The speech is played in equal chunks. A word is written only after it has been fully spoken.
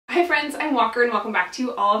Hi friends, I'm Walker and welcome back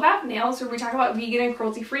to All About Nails, where we talk about vegan and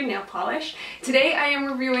cruelty-free nail polish. Today I am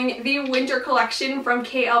reviewing the winter collection from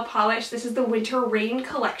KL Polish. This is the Winter Rain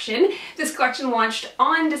collection. This collection launched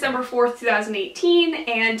on December 4th, 2018,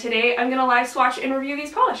 and today I'm gonna live swatch and review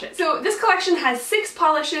these polishes. So this collection has 6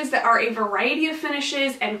 polishes that are a variety of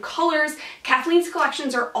finishes and colors. Kathleen's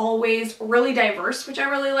collections are always really diverse, which I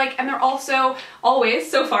really like, and they're also always,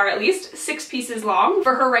 so far at least, 6 pieces long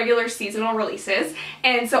for her regular seasonal releases.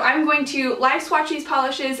 And so I'm going to live swatch these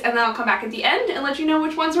polishes and then I'll come back at the end and let you know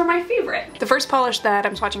which ones were my favorite. The first polish that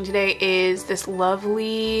I'm swatching today is this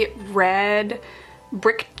lovely red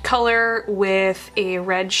brick color with a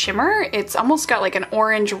red shimmer. It's almost got like an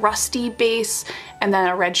orange rusty base and then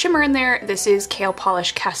a red shimmer in there. This is KL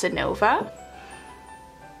Polish Casanova.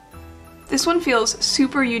 This one feels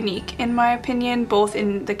super unique in my opinion, both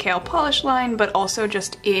in the KL Polish line, but also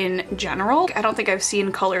just in general. I don't think I've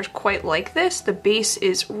seen colors quite like this. The base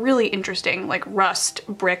is really interesting, like rust,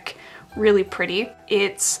 brick, really pretty.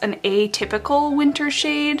 It's an atypical winter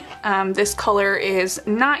shade. This color is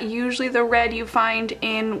not usually the red you find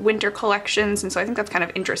in winter collections, and so I think that's kind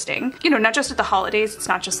of interesting. You know, not just at the holidays, it's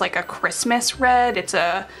not just like a Christmas red, it's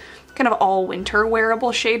a kind of all winter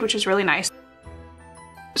wearable shade, which is really nice.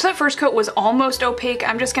 So that first coat was almost opaque.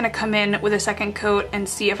 I'm just gonna come in with a second coat and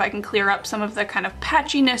see if I can clear up some of the kind of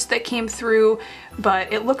patchiness that came through,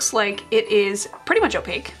 but it looks like it is pretty much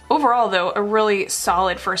opaque. Overall though, a really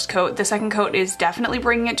solid first coat. The second coat is definitely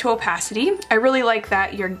bringing it to opacity. I really like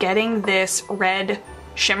that you're getting this red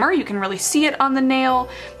shimmer. You can really see it on the nail,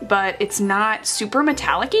 but it's not super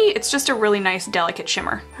metallic-y. It's just a really nice, delicate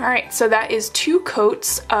shimmer. All right, so that is 2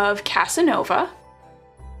 coats of Casanova.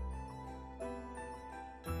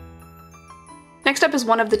 Next up is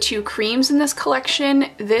one of the 2 creams in this collection.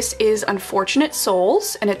 This is Unfortunate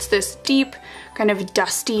Souls, and it's this deep, kind of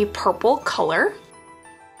dusty purple color.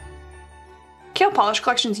 KL Polish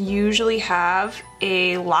collections usually have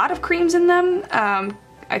a lot of creams in them.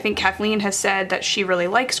 I think Kathleen has said that she really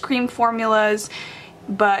likes cream formulas,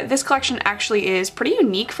 but this collection actually is pretty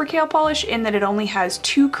unique for KL Polish in that it only has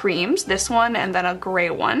 2 creams, this one and then a gray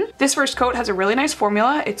one. This first coat has a really nice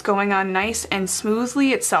formula. It's going on nice and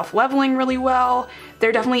smoothly. It's self-leveling really well.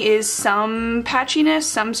 There definitely is some patchiness,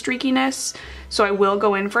 some streakiness, so I will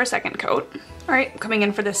go in for a second coat. All right, coming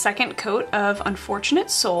in for the second coat of Unfortunate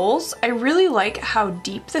Souls. I really like how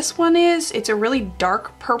deep this one is. It's a really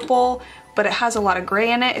dark purple, but it has a lot of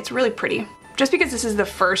gray in it. It's really pretty. Just because this is the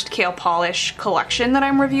first KL Polish collection that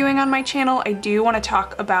I'm reviewing on my channel, I do want to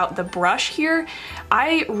talk about the brush here.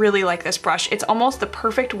 I really like this brush. It's almost the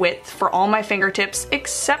perfect width for all my fingertips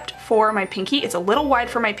except for my pinky. It's a little wide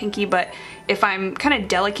for my pinky, but if I'm kind of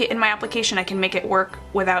delicate in my application, I can make it work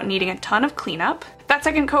without needing a ton of cleanup. That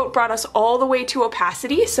second coat brought us all the way to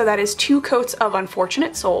opacity, so that is 2 coats of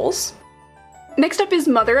Unfortunate Souls. Next up is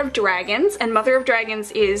Mother of Dragons, and Mother of Dragons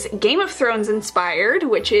is Game of Thrones inspired,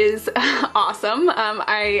 which is awesome.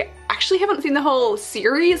 I actually haven't seen the whole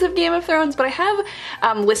series of Game of Thrones, but I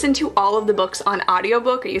have listened to all of the books on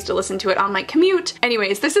audiobook. I used to listen to it on my commute.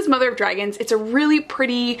 Anyways, this is Mother of Dragons. It's a really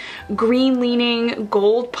pretty green leaning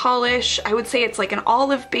gold polish. I would say it's like an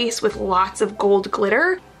olive base with lots of gold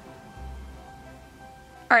glitter.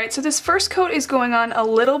 Alright, so this first coat is going on a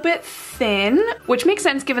little bit thin, which makes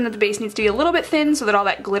sense given that the base needs to be a little bit thin so that all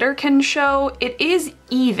that glitter can show. It is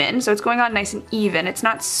even, so it's going on nice and even. It's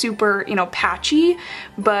not super, you know, patchy,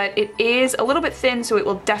 but it is a little bit thin, so it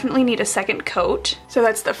will definitely need a second coat. So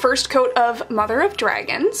that's the first coat of Mother of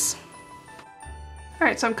Dragons.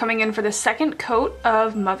 Alright, so I'm coming in for the second coat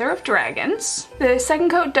of Mother of Dragons. The second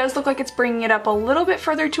coat does look like it's bringing it up a little bit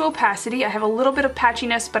further to opacity. I have a little bit of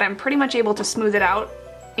patchiness, but I'm pretty much able to smooth it out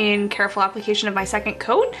in careful application of my second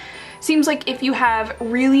coat. Seems like if you have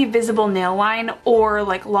really visible nail line or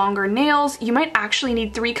like longer nails, you might actually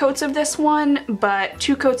need 3 coats of this one, but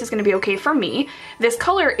 2 coats is gonna be okay for me. This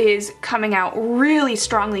color is coming out really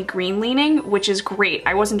strongly green leaning, which is great.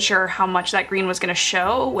 I wasn't sure how much that green was gonna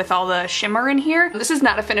show with all the shimmer in here. This is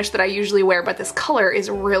not a finish that I usually wear, but this color is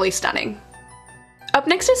really stunning. Up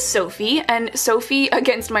next is Sophie, and Sophie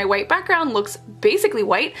against my white background looks basically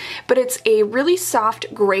white, but it's a really soft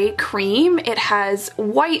gray cream. It has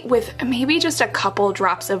white with maybe just a couple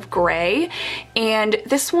drops of gray, and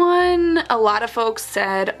this one, a lot of folks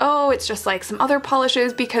said, oh, it's just like some other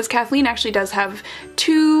polishes, because Kathleen actually does have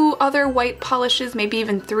 2 other white polishes, maybe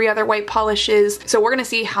even 3 other white polishes, so we're gonna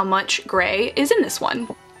see how much gray is in this one.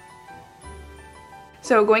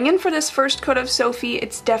 So going in for this first coat of Sophie,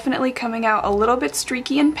 it's definitely coming out a little bit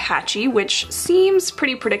streaky and patchy, which seems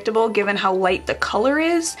pretty predictable given how light the color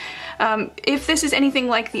is. If this is anything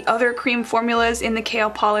like the other cream formulas in the Kale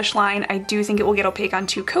polish line, I do think it will get opaque on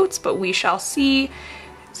 2 coats, but we shall see.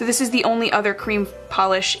 So this is the only other cream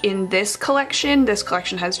polish in this collection. This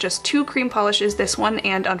collection has just 2 cream polishes, this one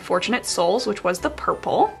and Unfortunate Souls, which was the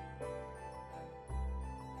purple.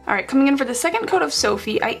 Alright, coming in for the second coat of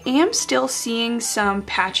Sophie, I am still seeing some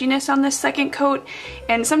patchiness on this second coat,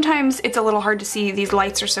 and sometimes it's a little hard to see. These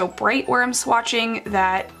lights are so bright where I'm swatching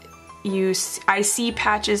that I see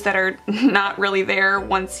patches that are not really there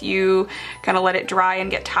once you kind of let it dry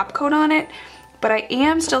and get top coat on it. But I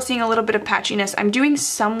am still seeing a little bit of patchiness. I'm doing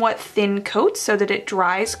somewhat thin coats so that it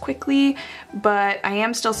dries quickly, but I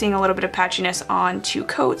am still seeing a little bit of patchiness on 2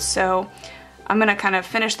 coats, so I'm gonna kind of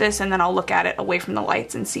finish this and then I'll look at it away from the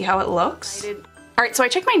lights and see how it looks. Alright, so I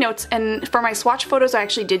checked my notes, and for my swatch photos I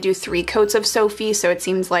actually did do 3 coats of Sophie, so it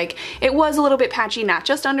seems like it was a little bit patchy, not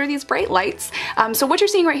just under these bright lights. So what you're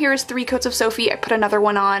seeing right here is 3 coats of Sophie. I put another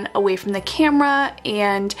one on away from the camera,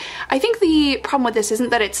 and I think the problem with this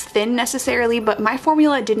isn't that it's thin necessarily, but my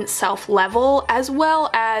formula didn't self-level as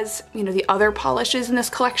well as, you know, the other polishes in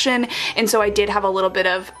this collection, and so I did have a little bit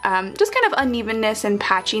of just kind of unevenness and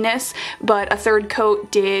patchiness, but a 3rd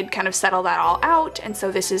coat did kind of settle that all out, and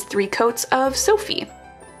so this is 3 coats of Sophie.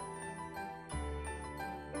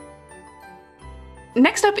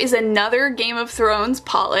 Next up is another Game of Thrones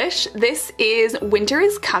polish. This is Winter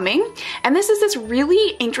is Coming, and this is this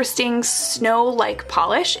really interesting snow-like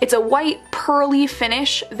polish. It's a white pearly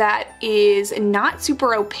finish that is not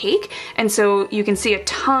super opaque, and so you can see a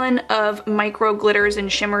ton of micro glitters and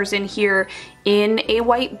shimmers in here in a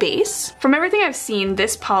white base. From everything I've seen,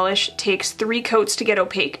 this polish takes 3 coats to get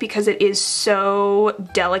opaque because it is so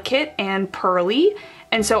delicate and pearly.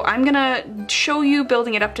 And so I'm gonna show you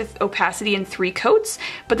building it up to opacity in 3 coats,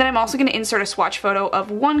 but then I'm also gonna insert a swatch photo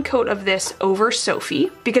of 1 coat of this over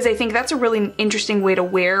Sophie, because I think that's a really interesting way to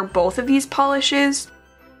wear both of these polishes.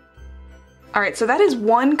 Alright, so that is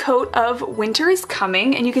 1 coat of Winter is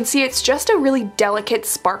Coming, and you can see it's just a really delicate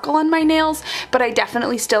sparkle on my nails, but I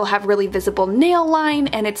definitely still have really visible nail line,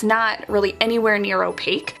 and it's not really anywhere near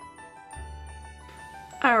opaque.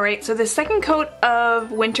 Alright, so the second coat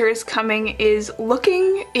of Winter is Coming is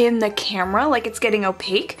looking in the camera like it's getting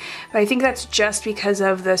opaque, but I think that's just because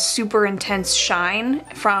of the super intense shine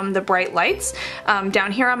from the bright lights.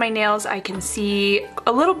 Down here on my nails I can see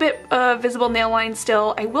a little bit of visible nail line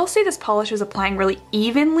still. I will say this polish is applying really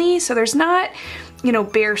evenly, so there's not, you know,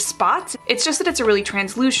 bare spots. It's just that it's a really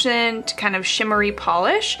translucent, kind of shimmery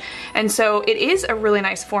polish, and so it is a really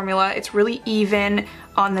nice formula. It's really even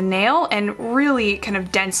on the nail and really kind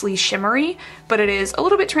of densely shimmery, but it is a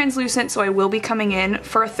little bit translucent, so I will be coming in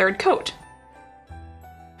for a 3rd coat.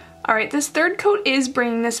 Alright, this 3rd coat is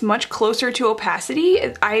bringing this much closer to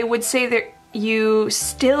opacity. I would say that you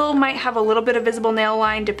still might have a little bit of visible nail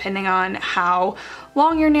line depending on how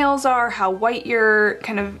long your nails are, how white your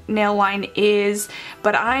kind of nail line is,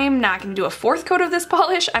 but I'm not going to do a 4th coat of this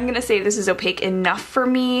polish. I'm going to say this is opaque enough for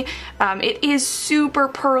me. It is super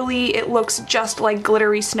pearly, it looks just like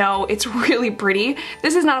glittery snow, it's really pretty.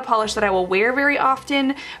 This is not a polish that I will wear very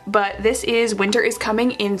often, but this is Winter is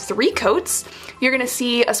Coming in 3 coats. You're going to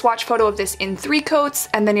see a swatch photo of this in 3 coats,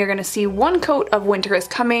 and then you're going to see 1 coat of Winter is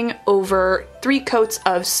Coming over 3 coats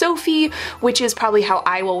of Sophie, which is probably how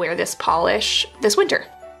I will wear this polish this winter.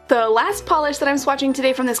 The last polish that I'm swatching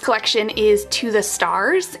today from this collection is To the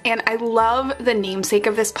Stars, and I love the namesake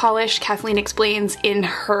of this polish. Kathleen explains in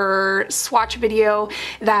her swatch video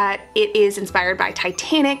that it is inspired by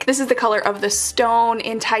Titanic. This is the color of the stone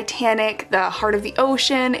in Titanic, the heart of the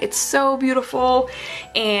ocean. It's so beautiful,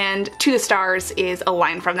 and To the Stars is a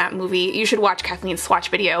line from that movie. You should watch Kathleen's swatch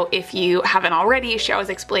video if you haven't already. She always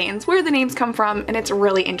explains where the names come from, and it's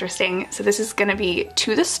really interesting. So this is gonna be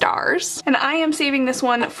To the Stars, and I am saving this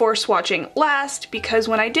one for swatching last because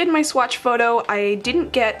when I did my swatch photo I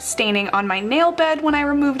didn't get staining on my nail bed when I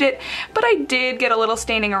removed it, but I did get a little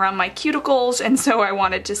staining around my cuticles, and so I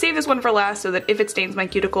wanted to save this one for last so that if it stains my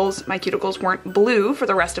cuticles weren't blue for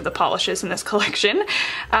the rest of the polishes in this collection.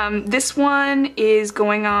 This one is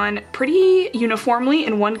going on pretty uniformly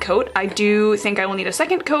in 1 coat. I do think I will need a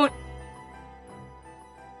 2nd coat.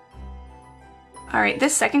 Alright,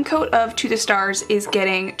 this 2nd coat of To the Stars is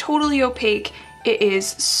getting totally opaque. It is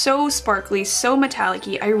so sparkly, so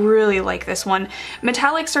metallic-y. I really like this one.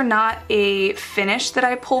 Metallics are not a finish that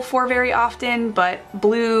I pull for very often, but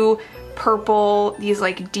blue, purple, these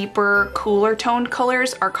like deeper, cooler toned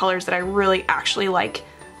colors are colors that I really actually like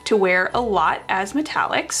to wear a lot as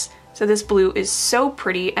metallics. So this blue is so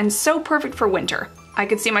pretty and so perfect for winter. I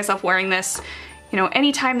could see myself wearing this, you know,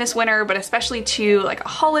 anytime this winter, but especially to like a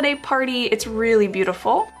holiday party. It's really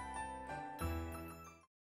beautiful.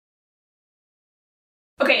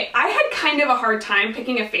 Okay, I had kind of a hard time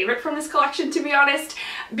picking a favorite from this collection, to be honest,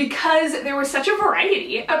 because there was such a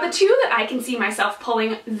variety. But the two that I can see myself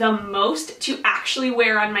pulling the most to actually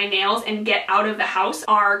wear on my nails and get out of the house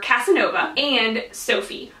are Casanova and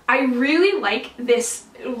Sophie. I really like this,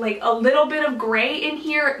 like a little bit of gray in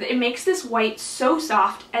here. It makes this white so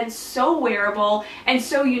soft and so wearable and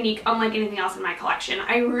so unique, unlike anything else in my collection.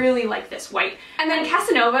 I really like this white. And then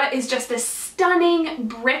Casanova is just this stunning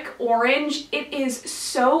brick orange. It is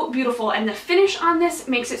so beautiful, and the finish on this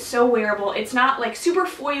makes it so wearable. It's not like super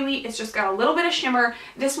foily, it's just got a little bit of shimmer.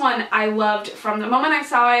 This one I loved from the moment I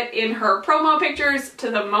saw it in her promo pictures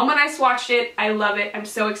to the moment I swatched it. I love it. I'm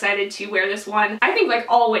so excited to wear this one, I think, like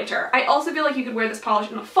all winter. I also feel like you could wear this polish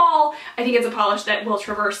in the fall. I think it's a polish that will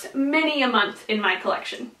traverse many a month in my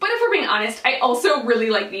collection. But if we're being honest, I also really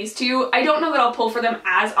like these two. I don't know that I'll pull for them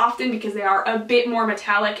as often because they are a bit more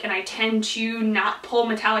metallic, and I tend to not pull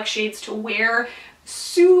metallic shades to wear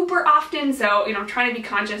super often, so you know, I'm trying to be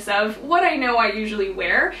conscious of what I know I usually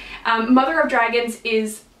wear. Mother of Dragons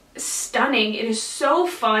is stunning. It is so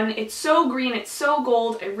fun. It's so green. It's so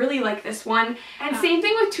gold. I really like this one. And same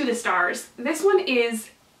thing with To the Stars. This one is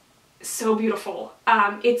so beautiful.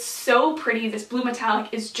 It's so pretty. This blue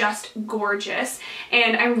metallic is just gorgeous,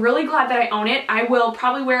 and I'm really glad that I own it. I will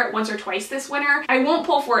probably wear it once or twice this winter. I won't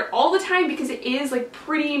pull for it all the time because it is like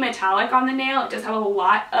pretty metallic on the nail. It does have a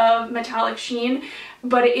lot of metallic sheen,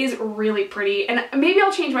 but it is really pretty, and maybe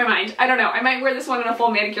I'll change my mind. I don't know. I might wear this one in a full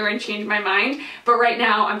manicure and change my mind, but right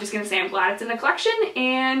now I'm just gonna say I'm glad it's in the collection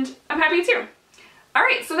and I'm happy it's here.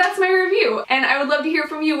 Alright, so that's my review, and I would love to hear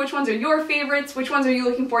from you. Which ones are your favorites? Which ones are you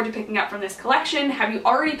looking forward to picking up from this collection? Have you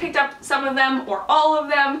already picked up some of them or all of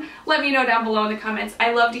them? Let me know down below in the comments.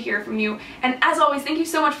 I love to hear from you. And as always, thank you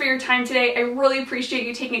so much for your time today. I really appreciate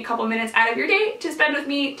you taking a couple minutes out of your day to spend with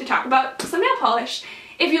me to talk about some nail polish.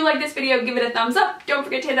 If you like this video, give it a thumbs up. Don't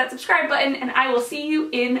forget to hit that subscribe button, and I will see you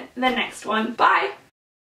in the next one. Bye!